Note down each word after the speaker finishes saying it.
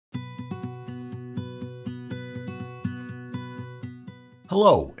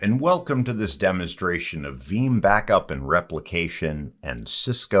Hello, and welcome to this demonstration of Veeam Backup and Replication and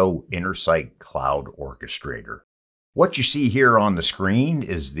Cisco Intersight Cloud Orchestrator. What you see here on the screen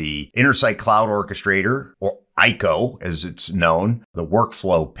is the Intersight Cloud Orchestrator, or ICO as it's known, the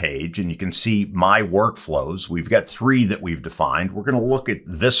workflow page, and you can see my workflows. We've got three that we've defined. We're going to look at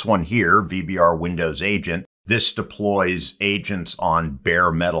this one here, VBR Windows Agent. This deploys agents on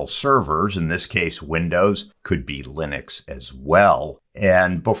bare metal servers, in this case Windows, could be Linux as well.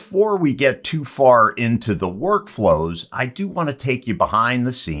 And before we get too far into the workflows, I do want to take you behind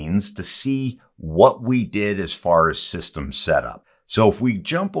the scenes to see what we did as far as system setup. So if we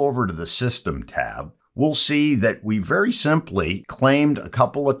jump over to the System tab, we'll see that we very simply claimed a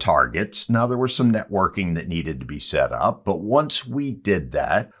couple of targets. Now, there was some networking that needed to be set up, but once we did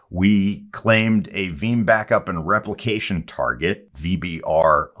that, we claimed a Veeam Backup and Replication target,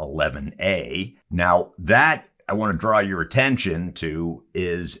 VBR11A. Now, that I want to draw your attention to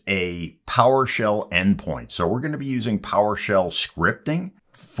is a PowerShell endpoint. So we're going to be using PowerShell scripting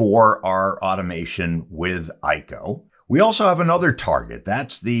for our automation with ICO. We also have another target.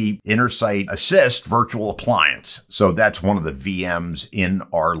 That's the Intersight Assist virtual appliance. So that's one of the VMs in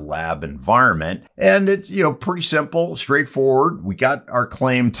our lab environment. And it's, pretty simple, straightforward. We got our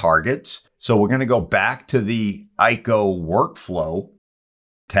claim targets. So we're going to go back to the ICO workflow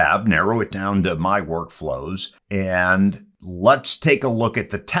tab, narrow it down to my workflows, and let's take a look at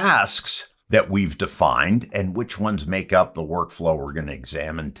the tasks that we've defined and which ones make up the workflow we're going to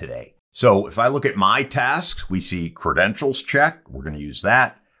examine today. So if I look at my tasks, we see credentials check. We're going to use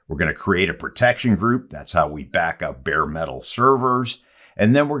that. We're going to create a protection group. That's how we back up bare metal servers.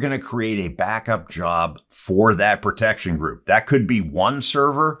 And then we're going to create a backup job for that protection group. That could be one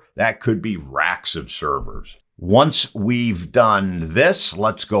server. That could be racks of servers. Once we've done this,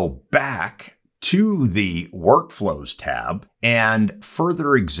 let's go back to the Workflows tab and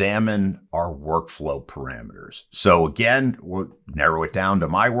further examine our workflow parameters. So again, we'll narrow it down to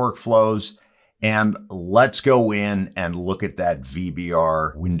my workflows, and let's go in and look at that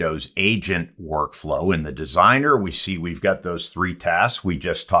VBR Windows Agent workflow. In the designer, we see we've got those three tasks we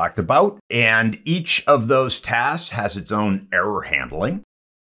just talked about, and each of those tasks has its own error handling.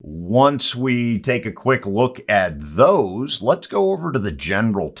 Once we take a quick look at those, let's go over to the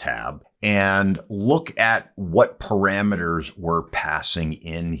General tab and look at what parameters we're passing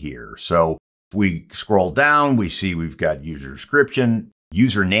in here. So if we scroll down, we see we've got user description,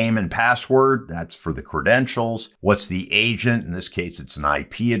 username and password, that's for the credentials. What's the agent? In this case, it's an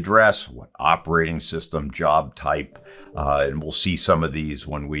IP address, what operating system, job type, and we'll see some of these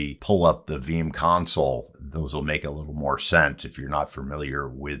when we pull up the Veeam console. Those will make a little more sense if you're not familiar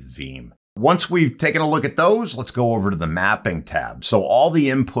with Veeam. Once we've taken a look at those, let's go over to the Mapping tab. So all the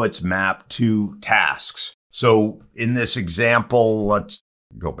inputs map to tasks. So in this example, let's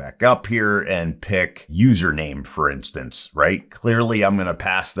go back up here and pick username, for instance, right? Clearly, I'm going to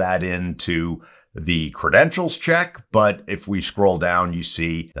pass that into the credentials check, but if we scroll down, you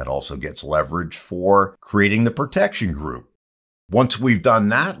see that also gets leverage for creating the protection group. Once we've done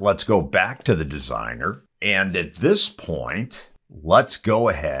that, let's go back to the designer. And at this point, let's go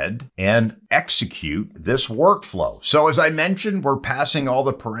ahead and execute this workflow. So as I mentioned, we're passing all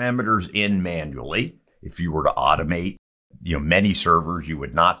the parameters in manually. If you were to automate, many servers, you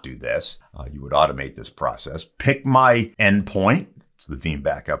would not do this. You would automate this process. Pick my endpoint. It's the Veeam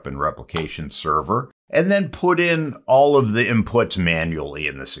Backup and Replication server, and then put in all of the inputs manually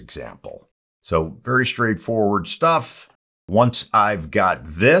in this example. So very straightforward stuff. Once I've got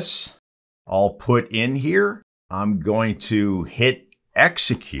this all put in here, I'm going to hit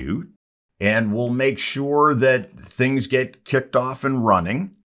execute, and we'll make sure that things get kicked off and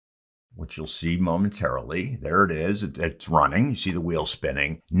running, which you'll see momentarily. There it is. It's running. You see the wheel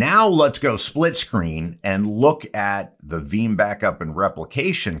spinning. Now let's go split screen and look at the Veeam Backup and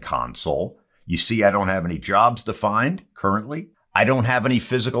Replication console. You see I don't have any jobs defined currently. I don't have any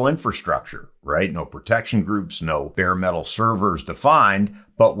physical infrastructure, right? No protection groups, no bare metal servers defined,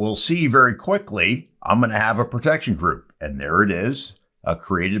 but we'll see very quickly I'm going to have a protection group. And there it is,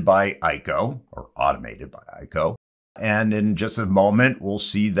 created by ICO or automated by ICO. And in just a moment, we'll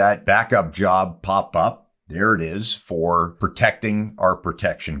see that backup job pop up. There it is for protecting our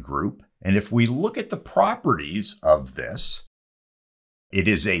protection group. And if we look at the properties of this, it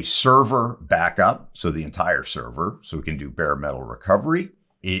is a server backup, so the entire server, so we can do bare metal recovery.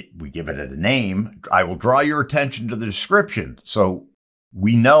 We give it a name. I will draw your attention to the description. So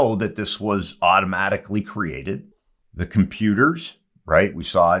we know that this was automatically created. The computers, right? We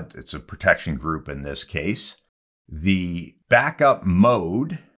saw it. It's a protection group in this case. The backup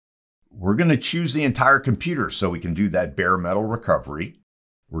mode, we're going to choose the entire computer so we can do that bare metal recovery.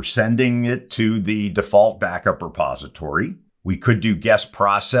 We're sending it to the default backup repository. We could do guest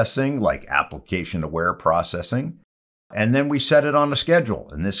processing, like application-aware processing. And then we set it on a schedule,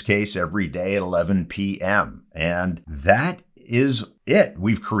 in this case, every day at 11 p.m. And that is it.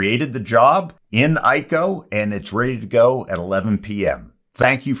 We've created the job in ICO, and it's ready to go at 11 p.m.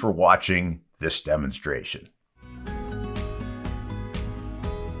 Thank you for watching this demonstration.